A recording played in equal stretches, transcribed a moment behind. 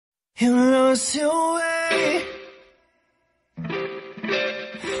You lost your way, and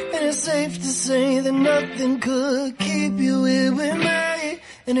it's safe to say that nothing could keep you here with me.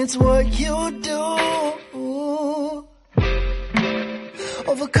 And it's what you do,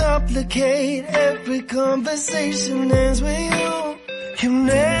 overcomplicate every conversation ends with you. You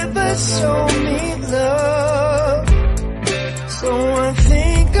never show me love, so I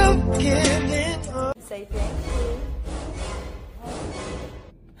think of giving up. Say thank you.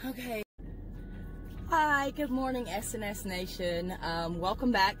 Okay. Hi, good morning SNS Nation.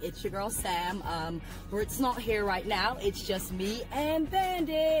 Welcome back. It's your girl Sam. Brit's not here right now. It's just me and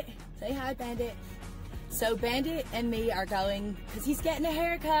Bandit. Say hi, Bandit. So Bandit and me are going because he's getting a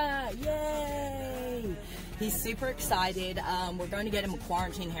haircut. Yay! He's super excited. We're going to get him a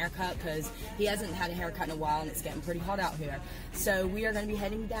quarantine haircut because he hasn't had a haircut in a while and it's getting pretty hot out here. So we are going to be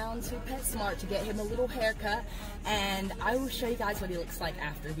heading down to Petsmart to get him a little haircut, and I will show you guys what he looks like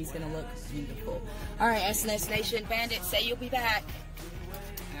after. He's going to look beautiful. Alright, SNS Nation, Bandit, say you'll be back.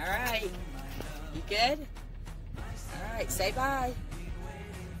 Alright. You good? Alright, say bye.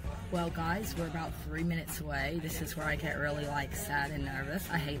 Well guys, we're about 3 minutes away. This is where I get really sad and nervous.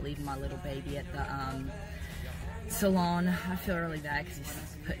 I hate leaving my little baby at the salon. I feel really bad because he's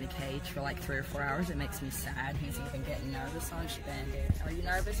put in a cage for like 3 or 4 hours. It makes me sad. He's even getting nervous, aren't you, Bandit? Are you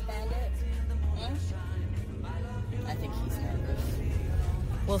nervous, Bandit? I think he's nervous.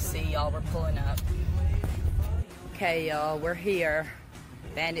 We'll see, y'all. We're pulling up. Okay, y'all, we're here.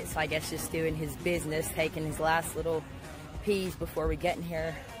 Bandit's, I guess, just doing his business, taking his last little peas before we get in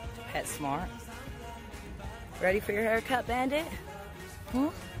here to PetSmart. Ready for your haircut, Bandit?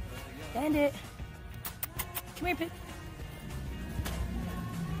 Bandit? Come here, pig.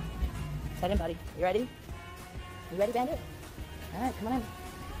 Set in, buddy. You ready? You ready, Bandit? Alright, come on in.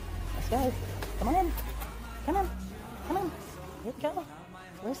 Let's go. Come on in. Come on. Come on. Here we go.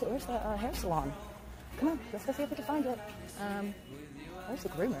 Where's the hair salon? Come on. Let's go see if we can find it. Where's the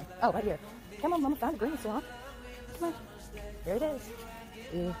groomer? Oh, right here. Come on, Mama. Found the groomer salon. Come on. There it is.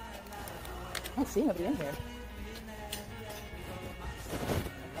 I don't see nobody in here.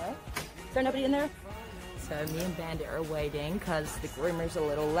 Okay. Is there nobody in there? So me and Bandit are waiting because the groomer's a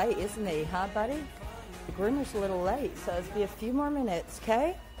little late, isn't he? Huh, buddy? The groomer's a little late, so it's be a few more minutes,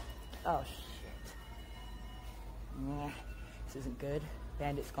 okay? Oh, shit. This isn't good.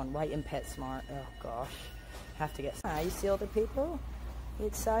 Bandit's gone right in PetSmart. Oh, gosh. Have to get some. You see all the people? You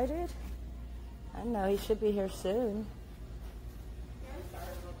excited? I know, he should be here soon.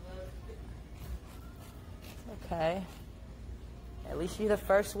 Okay. At least you're the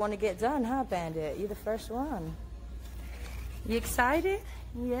first one to get done, huh, Bandit? You're the first one. You excited?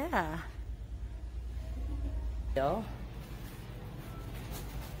 Yeah.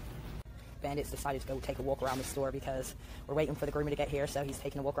 Bandit's decided to go take a walk around the store because we're waiting for the groomer to get here, so he's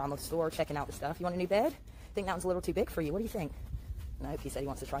taking a walk around the store, checking out the stuff. You want a new bed? I think that one's a little too big for you. What do you think? Nope, he said he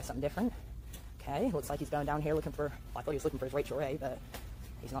wants to try something different. Okay, looks like he's going down here looking for, I thought he was looking for his Rachel Ray, but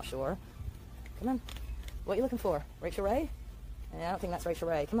he's not sure. Come on. What are you looking for? Rachel Ray? Yeah, I don't think that's Rachel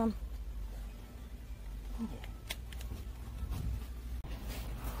Ray. Come on.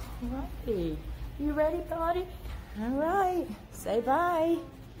 Alrighty. You ready, buddy? Alright. Say bye.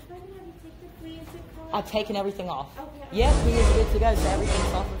 I've taken everything off. Okay. Yep, he is good to go, so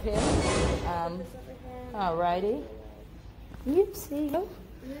everything's off of him. Alrighty. Oopsie. Sure.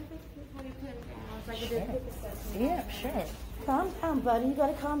 Yeah, sure. Calm down, buddy. You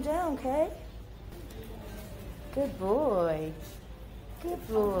gotta calm down, okay? Good boy. Good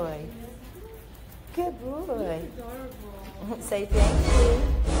boy. Good boy. Say thank you.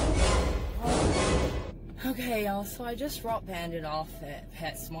 Okay, y'all, so I just dropped Bandit off at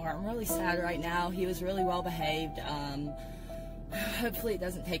PetSmart. I'm really sad right now. He was really well behaved. Hopefully it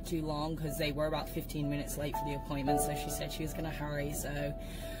doesn't take too long because they were about 15 minutes late for the appointment, so she said she was going to hurry. So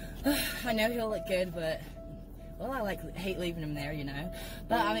I know he'll look good, but well, I hate leaving him there, you know.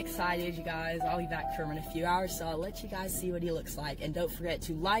 But I'm excited, you guys. I'll be back for him in a few hours, so I'll let you guys see what he looks like. And don't forget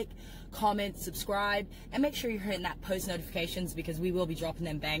to like, comment, subscribe, and make sure you're hitting that post notifications because we will be dropping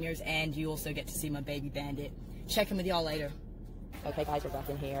them bangers, and you also get to see my baby Bandit. Check in with y'all later. Okay, guys, we're back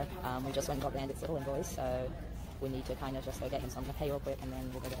in here. We just went and got Bandit's little invoice, so we need to kind of just go get him something to pay real quick, and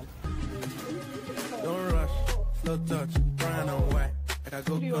then we'll go get him. Don't rush, slow touch, run away. Like I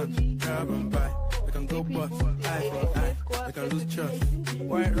go punch, grab and buy. We can go bust, eye for eye. We can lose trust.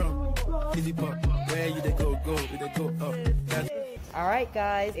 White rum, easy pop. Where you they go, we they go up. Alright,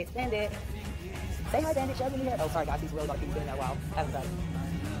 guys, it's Bandit. Say hi, Bandit. Show me your hair. Oh, sorry, guys. He's really got to be doing that a while. Haven't done.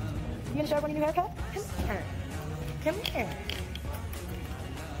 You gonna show everyone your new haircut? Come here.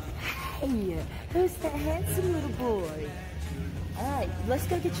 Come here. Hey, who's that handsome little boy? Alright, let's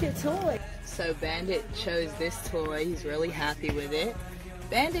go get you a toy. So Bandit chose this toy. He's really happy with it.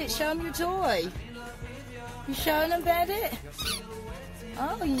 Bandit, show him your toy. You showing him, Bandit?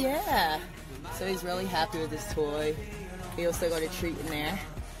 Oh yeah. So he's really happy with this toy. He also got a treat in there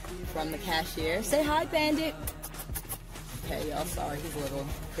from the cashier. Say hi, Bandit. Okay, y'all, sorry, he's a little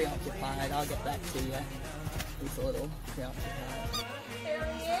preoccupied. I'll get back to you. He's a little preoccupied. There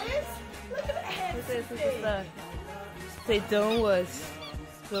he is. Look at that. This is the say don't was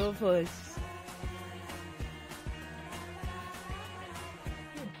go push.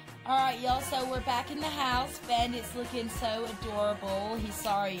 Alright, y'all, so we're back in the house. Bandit's looking so adorable. He's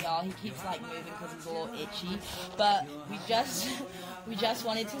sorry, y'all. He keeps like moving because he's a little itchy. But we just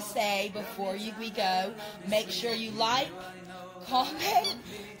wanted to say before we go, make sure you like, comment,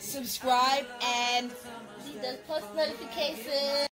 subscribe, and leave those post notifications.